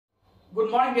Good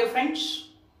morning dear friends.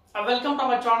 Welcome to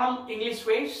our channel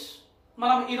englishwayz.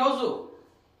 మనం ఈ రోజు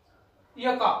ఈ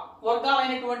యొక్క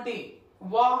వర్గాలైనటువంటి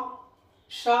వా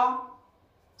ష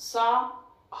స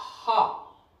హ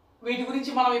వీటి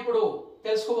గురించి మనం ఇప్పుడు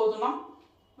తెలుసుకోబోతున్నాం.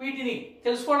 వీటిని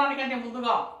తెలుసుకోవడానికంటే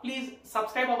ముందుగా please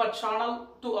subscribe our channel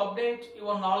to update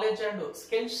your knowledge and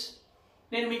skills.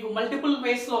 నేను మీకు మల్టిపుల్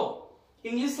వేస్ లో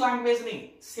ఇంగ్లీష్ లాంగ్వేజ్ ని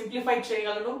సింప్లిఫై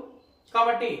చేయగలను.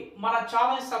 కాబట్టి మన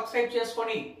ఛానల్ సబ్స్క్రైబ్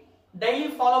చేసుకొని డైలీ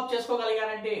ఫాలో అప్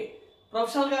చేసుకోగలిగారంటే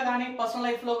ప్రొఫెషనల్ గా కానీ పర్సనల్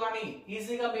లైఫ్ లో కానీ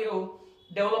ఈజీగా మీరు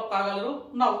develop కాగలరు.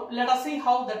 Now let us see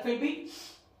how that will be.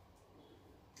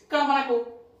 ఇక్కడ మనకు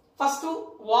ఫస్ట్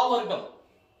వా వర్గం.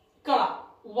 ఇక్కడ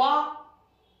వా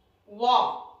వా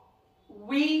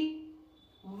వి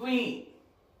వి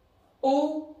ఓ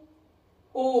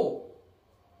ఓ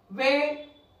వే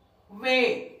వే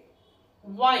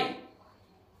వై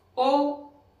ఓ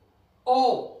ఓ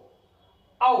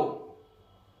ఔ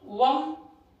వం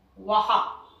వహ.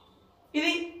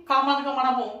 ఇది కామన్ గా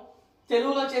మనము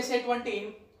తెలుగులో చేసేటువంటి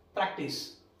ప్రాక్టీస్.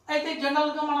 అయితే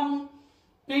జనరల్ గా మనం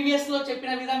ప్రీవియస్ లో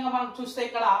చెప్పిన విధంగా మనం చూస్తే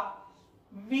ఇక్కడ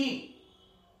వి,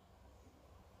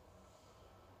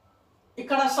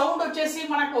 ఇక్కడ సౌండ్ వచ్చేసి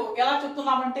మనకు ఎలా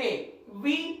చెప్తున్నామంటే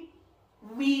వి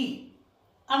వి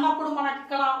అన్నప్పుడు మనకి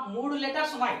ఇక్కడ 3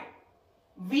 లెటర్స్ ఉన్నాయి.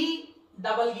 వి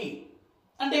డబల్ ఈ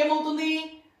అంటే ఏమవుతుంది,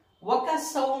 ఒక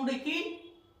సౌండ్ కి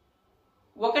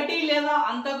ఒకటి లేదా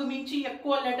అంతకు మించి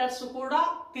ఎక్కువ లెటర్స్ కూడా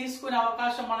తీసుకునే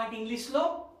అవకాశం మనకి ఇంగ్లీష్ లో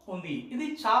ఉంది. ఇది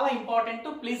చాలా ఇంపార్టెంట్,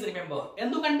 ప్లీజ్ రిమెంబర్.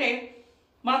 ఎందుకంటే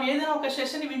మనం ఏదైనా ఒక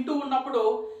సెషన్ వింటూ ఉన్నప్పుడు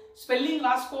స్పెల్లింగ్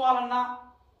రాసుకోవాలన్నా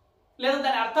లేదా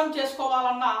దాన్ని అర్థం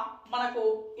చేసుకోవాలన్నా మనకు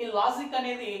ఈ లాజిక్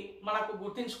అనేది మనకు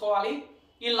గుర్తించుకోవాలి.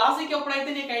 ఈ లాజిక్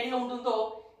ఎప్పుడైతే నీకు ఐడియా ఉంటుందో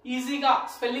ఈజీగా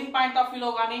స్పెల్లింగ్ పాయింట్ ఆఫ్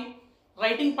వ్యూలో కానీ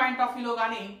రైటింగ్ పాయింట్ ఆఫ్ వ్యూలో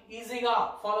కానీ ఈజీగా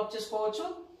ఫాలో అప్ చేసుకోవచ్చు.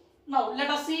 Now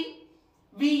let us see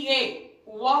VA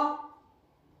వా,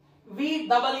 వి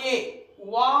డబల్ ఏ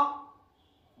వా,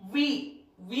 వి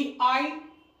విఐ,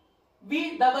 వి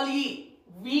డబల్ ఈ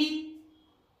వి,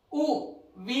 ఉ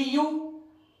వియు,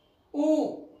 ఉ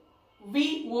వి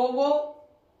ఓఓ,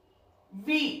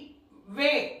 వి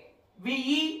వే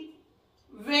విఈ,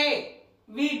 వే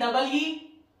వి డబల్ ఈ,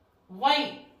 why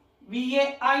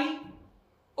విఏఐ,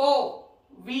 oh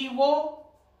విఓ,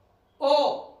 oh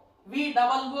we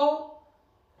double ఓ,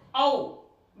 ఔ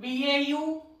విఏయు,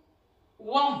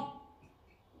 వం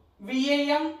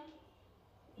విఏఎం,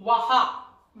 వహ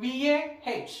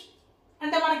విఏహెచ్.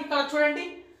 అంటే మనకి ఇక్కడ చూడండి,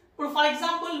 ఇప్పుడు ఫర్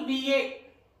ఎగ్జాంపుల్ విఏ,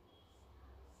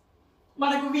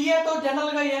 మనకు విఏతో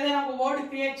జనరల్ గా ఏదైనా ఒక వర్డ్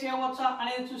క్రియేట్ చేయవచ్చా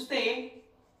అనేది చూస్తే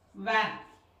వ్యాన్,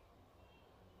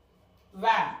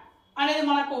 వ్యాన్ అనేది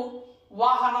మనకు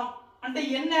వాహనం. అంటే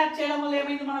ఎన్ని యాడ్ చేయడం వల్ల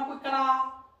ఏమైంది, మనకు ఇక్కడ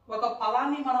ఒక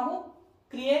పదాన్ని మనము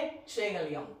క్రియేట్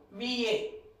చేయగలిగాం. విఏ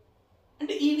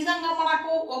అంటే ఈ విధంగా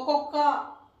మనకు ఒక్కొక్క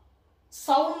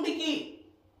సౌండ్ కి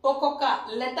ఒక్కొక్క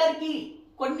లెటర్ కి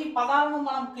కొన్ని పదాలను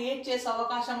మనం క్రియేట్ చేసే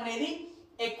అవకాశం అనేది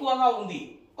ఎక్కువగా ఉంది.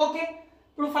 ఓకే,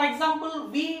 ఇప్పుడు ఫర్ ఎగ్జాంపుల్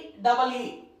వి డబల్ ఈ,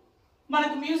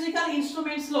 మనకు మ్యూజికల్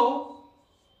ఇన్స్ట్రుమెంట్స్ లో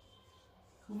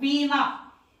వీణా,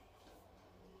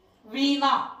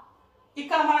 వీణా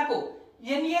ఇక్కడ మనకు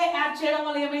ఎన్ఏ యాడ్ చేయడం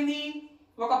వల్ల ఏమైంది,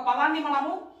 ఒక పదాన్ని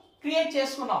మనము క్రియేట్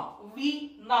చేసుకున్నాం.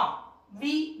 వీణా,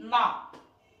 వీణా.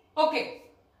 ఓకే,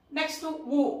 నెక్స్ట్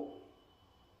ఊ,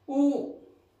 ఊ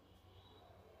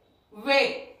వే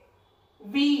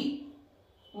వి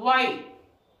వై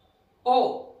ఓ.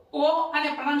 ఓ అనే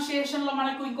ప్రొనౌన్సియేషన్ లో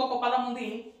మనకు ఇంకొక పదం ఉంది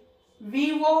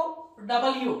విఓ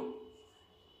డబ్ల్యూ,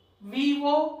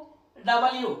 విఓ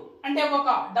డబ్ల్యూ అంటే ఒక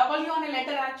డబ్ల్యూ అనే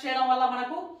లెటర్ యాడ్ చేయడం వల్ల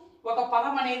మనకు ఒక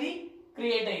పదం అనేది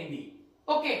క్రియేట్ అయింది.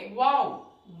 Okay, wow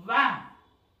వ్యామ్.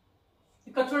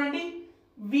 ఇక్కడ చూడండి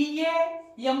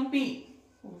విఏఎంపి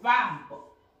వ్యాంప్.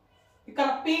 ఇక్కడ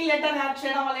పి లెటర్ యాడ్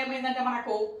చేయడం వల్ల ఏమైందంటే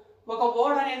మనకు ఒక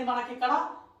వర్డ్ అనేది మనకి ఇక్కడ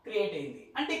క్రియేట్ అయింది.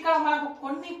 అంటే ఇక్కడ మనకు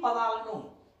కొన్ని పదాలను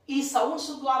ఈ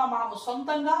సౌండ్స్ ద్వారా మనము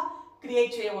సొంతంగా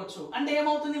క్రియేట్ చేయవచ్చు. అంటే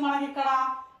ఏమవుతుంది, మనకి ఇక్కడ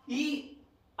ఈ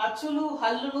అచ్చులు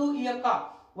హల్లులు ఈ యొక్క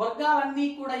వర్గాలన్నీ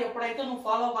కూడా ఎప్పుడైతే నువ్వు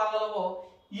ఫాలో కాగలవో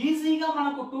ఈజీగా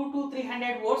మనకు 200 to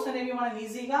 300 వర్డ్స్ అనేవి మనం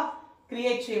ఈజీగా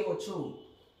క్రియేట్ చేయవచ్చు.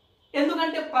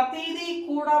 ఎందుకంటే ప్రతిదీ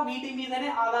కూడా వీటి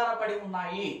మీదనే ఆధారపడి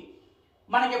ఉన్నాయి.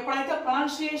 మనకి ఎప్పుడైతే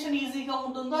ప్రొనౌన్సియేషన్ ఈజీగా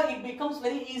ఉంటుందో it becomes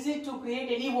very easy to create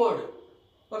any word.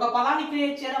 ఒక పదాన్ని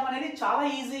క్రియేట్ చేయడం అనేది చాలా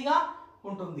ఈజీగా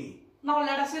ఉంటుంది. Now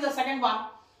let us see the second one.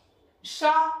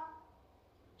 ష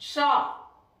ష,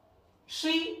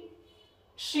 షి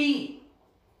షీ,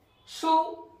 షు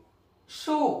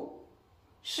షు,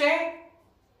 షే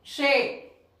షే,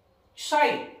 షై,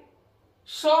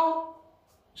 షో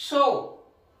షో,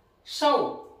 షౌ,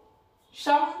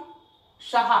 షం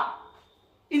షహ.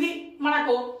 ఇది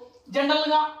మనకు జనరల్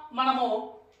గా మనము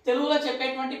తెలుగులో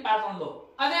చెప్పేటువంటి ప్యాటర్న్ లో.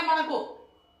 అదే మనకు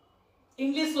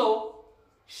ఇంగ్లీష్ లో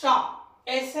షా,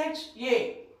 SHA,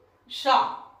 షా.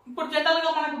 ఇప్పుడు జనరల్ గా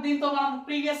మనకు దీంతో మనం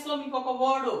ప్రీవియస్ లో మీకు ఒక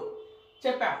వర్డ్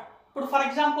చెప్పాం. ఇప్పుడు ఫర్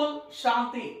ఎగ్జాంపుల్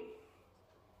శాంతి,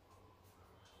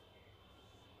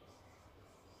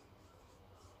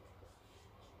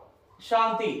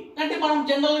 శాంతి అంటే మనం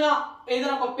జనరల్ గా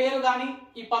ఏదైనా ఒక పేరు కానీ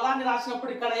ఈ పదాన్ని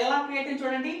రాసినప్పుడు ఇక్కడ ఎలా క్రియేట్ అయింది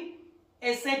చూడండి,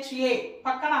 SHA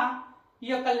పక్కన ఈ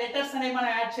యొక్క లెటర్స్ అనేవి మనం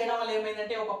యాడ్ చేయడం వల్ల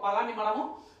ఏమైందంటే ఒక పదాన్ని మనము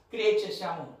క్రియేట్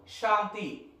చేశాము. శాంతి,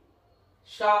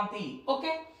 శాంతి.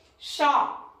 Okay. Shah,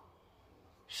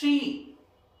 she,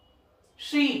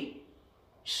 she,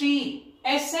 she,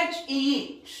 SHE,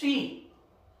 she,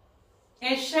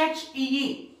 SHE.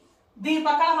 దీని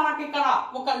పక్కన మనకి ఇక్కడ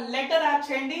ఒక లెటర్ యాడ్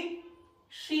చేయండి,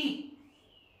 షీ,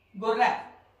 గొర్రె,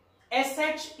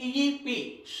 SHEEP,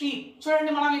 షీప్.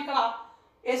 చూడండి మనం ఇక్కడ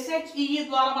SHE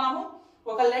ద్వారా మనము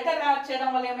ఒక లెటర్ యాడ్ చేయడం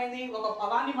వల్ల ఏమైంది, ఒక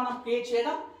పదాన్ని మనం క్రియేట్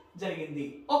చేయడం జరిగింది.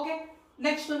 Okay.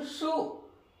 Next shoe,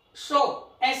 show,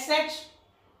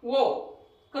 SHO.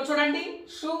 ఇక్కడ చూడండి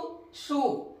షూ, షూ,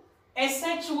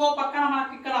 SHO పక్కన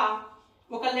మనకి ఇక్కడ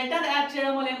ఒక లెటర్ యాడ్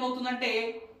చేయడం వల్ల ఏమవుతుందంటే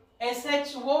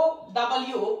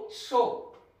SHOW, show.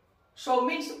 Show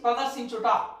means ప్రదర్శించుట.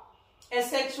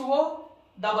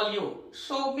 SHOW,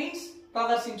 show means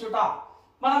ప్రదర్శించుట.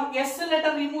 మనం S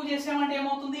లెటర్ రిమూవ్ చేసామంటే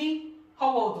ఏమవుతుంది,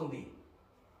 హౌ అవుతుంది.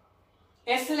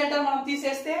 S లెటర్ మనం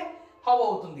తీసేస్తే హౌ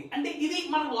అవుతుంది. అంటే ఇది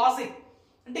మన లాజిక్.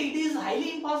 అంటే it is highly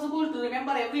impossible to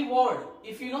remember every word.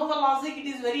 If you know the logic it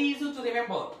is very easy to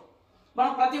remember.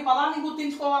 మనం ప్రతి పదాన్ని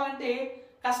గుర్తించుకోవాలంటే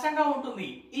కష్టంగా ఉంటుంది.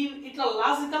 ఇట్లా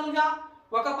లాజికల్ గా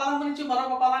ఒక పదం నుంచి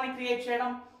మరొక పదాన్ని క్రియేట్ చేయడం,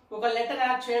 ఒక లెటర్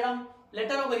యాడ్ చేయడం,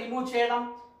 లెటర్ ఒక రిమూవ్ చేయడం,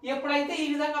 ఎప్పుడైతే ఈ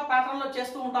విధంగా ప్యాటర్న్ లో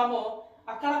చేస్తూ ఉంటామో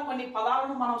అక్కడ కొన్ని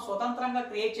పదాలను మనం స్వతంత్రంగా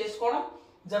క్రియేట్ చేసుకోవడం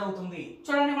జరుగుతుంది.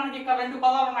 చూడండి మనకి ఇక్కడ రెండు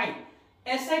పదాలు ఉన్నాయి.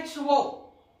 SHO,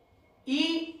 ఈ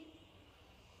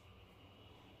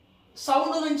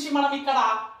సౌండ్ నుంచి మనం ఇక్కడ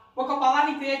ఒక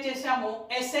పదాన్ని క్రియేట్ చేసాము,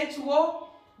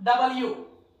 SHOW.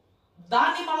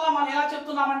 దాన్ని మళ్ళీ మనం ఎలా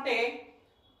చెప్తున్నామంటే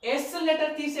S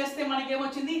లెటర్ తీసేస్తే మనకి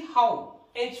ఏమొచ్చింది, హౌ,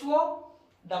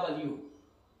 HOW.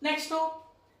 నెక్స్ట్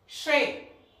షే.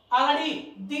 ఆల్రెడీ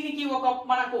దీనికి ఒక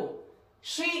మనకు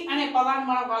శ్రీ అనే పదాన్ని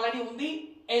మనకు ఆల్రెడీ ఉంది,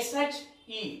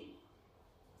 SHE.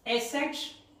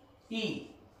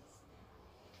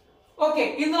 ఓకే.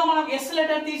 ఇందులో మనం S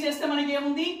లెటర్ తీసేస్తే మనకి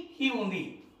ఏముంది, హీ ఉంది.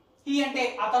 హీ అంటే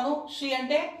అతను, షీ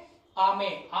అంటే ఆమె,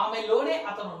 ఆమెలోనే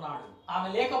అతను ఉన్నాడు, ఆమె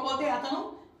లేకపోతే అతను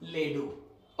లేడు.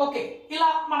 ఓకే. ఇలా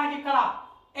మనకి ఇక్కడ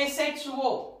SHO,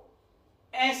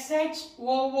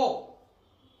 SHOO,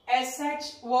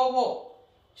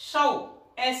 Shou,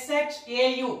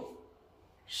 SHAU,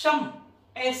 షం,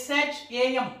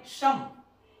 SHAM, షం,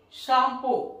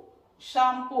 shampoo,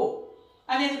 shampoo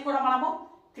అనేది కూడా మనము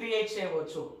క్రియేట్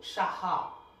చేయవచ్చు. షహా.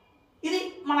 ఇది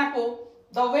మనకు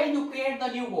the way you create the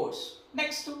new words.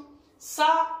 Next, sa,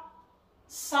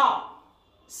 sa,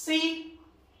 si,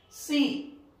 si,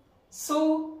 su,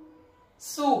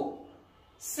 su,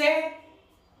 say,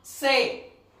 say,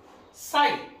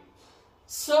 sai,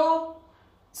 so,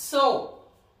 so,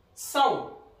 so,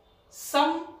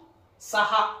 some,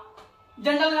 saha.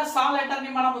 General గా సా letter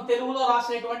ని మనము తెలుగులో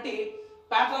రాసేటువంటి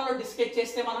ప్యాటర్న్ లో డిస్కస్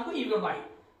చేస్తే మనకు ఇవి ఉన్నాయి.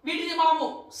 వీటిని మనము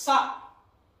సా,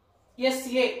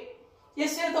 SA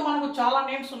తో మనకు చాలా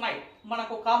నేమ్స్ ఉన్నాయి.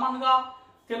 మనకు కామన్ గా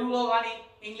తెలుగులో కానీ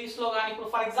ఇంగ్లీష్ లో కానీ ఇప్పుడు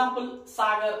ఫర్ ఎగ్జాంపుల్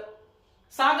సాగర్.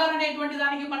 సాగర్ అనేటువంటి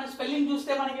దానికి మన స్పెల్లింగ్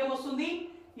చూస్తే మనకి ఏమొస్తుంది,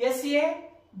 SAGAR,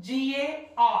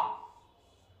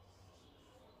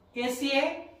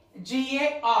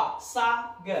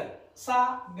 Sagar,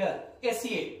 Sagar,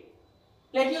 SA.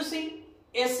 Let you see,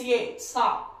 SA, sa,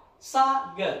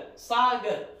 sagar,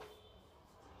 sagar,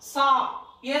 sa,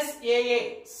 SAA,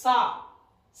 sa,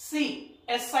 si,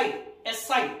 SI,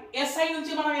 SI, SI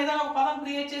నుంచి మనం ఏదైనా ఒక పదం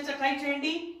క్రియేట్ చేస్తే ట్రై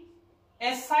చేయండి,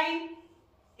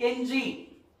 SING,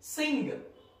 సింగ్,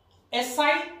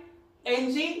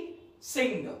 SING,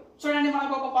 సింగ్. చూడండి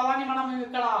మనకు ఒక పదాన్ని మనం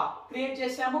ఇక్కడ క్రియేట్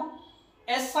చేసాము,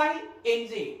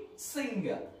 SING,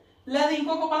 సింగ్. లేదా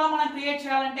ఇంకొక పదం మనం క్రియేట్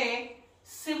చేయాలంటే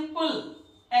simple,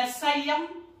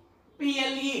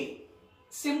 SIMPLE,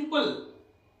 simple,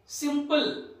 simple,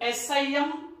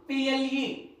 SIMPLE.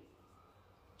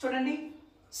 చూడండి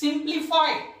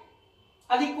సింప్లిఫై,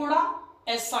 అది కూడా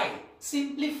SI,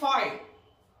 సింప్లిఫై.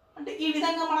 అంటే ఈ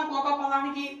విధంగా మనకు ఒక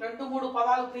పదానికి 2-3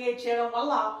 పదాలు క్రియేట్ చేయడం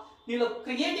వల్ల నీలో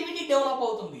క్రియేటివిటీ డెవలప్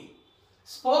అవుతుంది.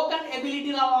 స్పోకెన్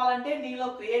ఎబిలిటీ రావాలంటే నీలో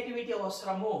క్రియేటివిటీ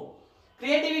అవసరము.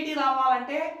 క్రియేటివిటీ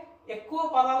రావాలంటే ఎక్కువ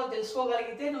పదాలు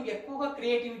తెలుసుకోగలిగితే నువ్వు ఎక్కువగా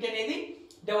క్రియేటివిటీ అనేది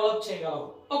డెవలప్ చేయగలవు.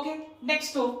 Okay.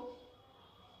 Next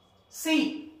C,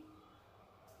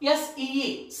 SEE,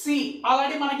 C.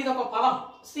 Already మనకి ఇది ఒక పదం.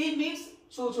 సి మీన్స్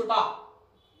చూచుట.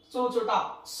 చూచుట.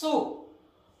 సు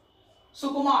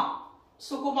Sukumar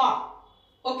Sukumar.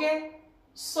 Okay.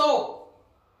 So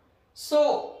so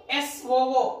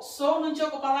SOO so నుంచి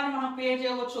ఒక పదాన్ని మనం క్రియేట్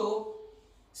చేయవచ్చు.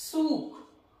 సూక్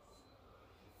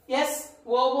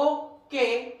SOOK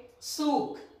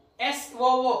సూక్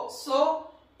SOO so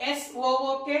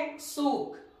SOOK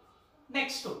సూక్.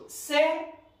 Next సే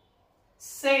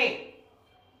సే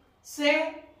సే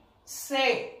సే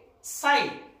సై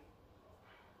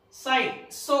సై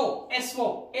సో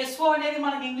SO అనేది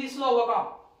మనకి ఇంగ్లీష్ లో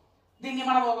దీన్ని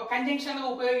మనం ఒక కంజంక్షన్ గా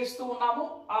ఉపయోగిస్తూ ఉన్నాము.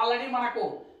 ఆల్రెడీ మనకు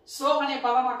సో అనే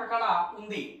పదం అక్కడ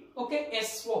ఉంది. ఓకే.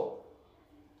 SO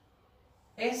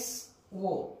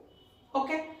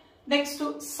okay. నెక్స్ట్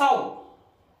సౌ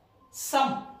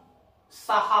సమ్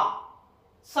సహా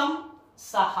సమ్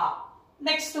సహా.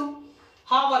 నెక్స్ట్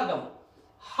హా వర్గం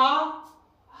హా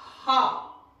హా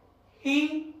he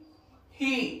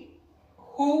he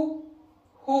who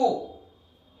who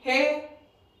hey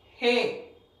hey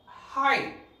high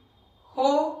హో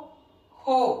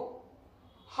హో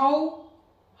హౌ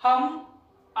హమ్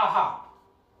అహా.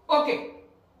 ఓకే.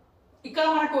 ఇక్కడ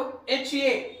మనకు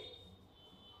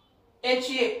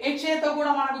హెచ్ఏతో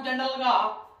కూడా మనకు జనరల్ గా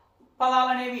పదాలు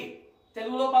అనేవి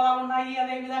తెలుగులో పదాలు ఉన్నాయి.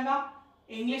 అదే విధంగా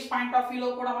ఇంగ్లీష్ పాయింట్ ఆఫ్ వ్యూలో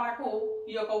కూడా మనకు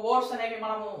ఈ యొక్క వర్డ్స్ అనేవి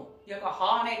మనము ఈ యొక్క హా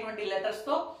అనేటువంటి లెటర్స్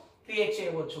తో క్రియేట్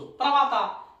చేయవచ్చు. తర్వాత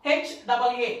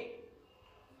HAA,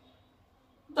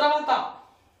 తర్వాత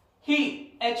he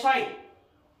HI,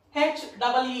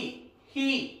 HEE he,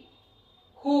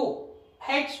 who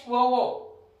HOO,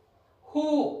 who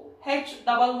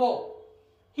HOO,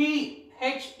 he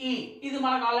HE. ఇది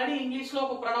మనకు ఆల్రెడీ ఇంగ్లీష్ లో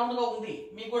ఒక ప్రొనౌన్ గా ఉంది,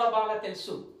 మీకు కూడా బాగా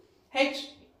తెలుసు.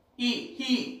 HE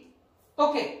he.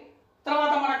 ఓకే.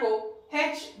 తర్వాత మనకు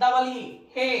HEE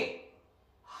హే,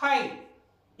 హై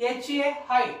HA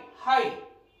హై హై,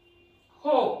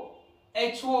 హో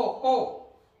HO హో.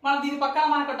 మనం దీని పక్కన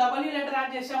మనకు W లెటర్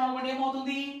యాడ్ చేసామనుకోండి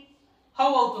ఏమవుతుంది? హౌ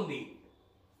అవుతుంది.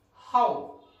 How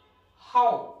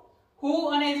how. హూ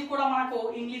అనేది కూడా మనకు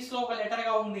ఇంగ్లీష్ లో ఒక లెటర్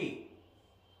గా ఉంది.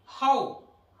 హౌ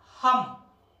హమ్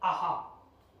అహా.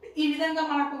 ఈ విధంగా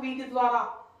మనకు వీటి ద్వారా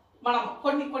మనం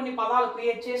కొన్ని పదాలు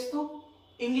క్రియేట్ చేస్తూ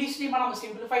ఇంగ్లీష్ ని మనం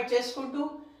సింప్లిఫై చేసుకుంటూ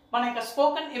మన యొక్క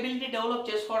స్పోకెన్ ఎబిలిటీ డెవలప్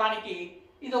చేసుకోవడానికి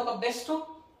ఇది ఒక best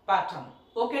pattern.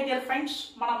 Okay dear friends,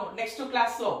 మనము నెక్స్ట్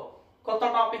క్లాస్ లో కొత్త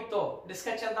టాపిక్ తో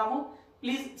డిస్కస్ చేద్దాము.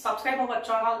 Please subscribe our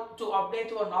channel to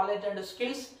update your knowledge and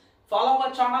skills. Follow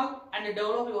our channel and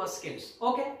develop your skills.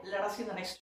 Okay, let us see the next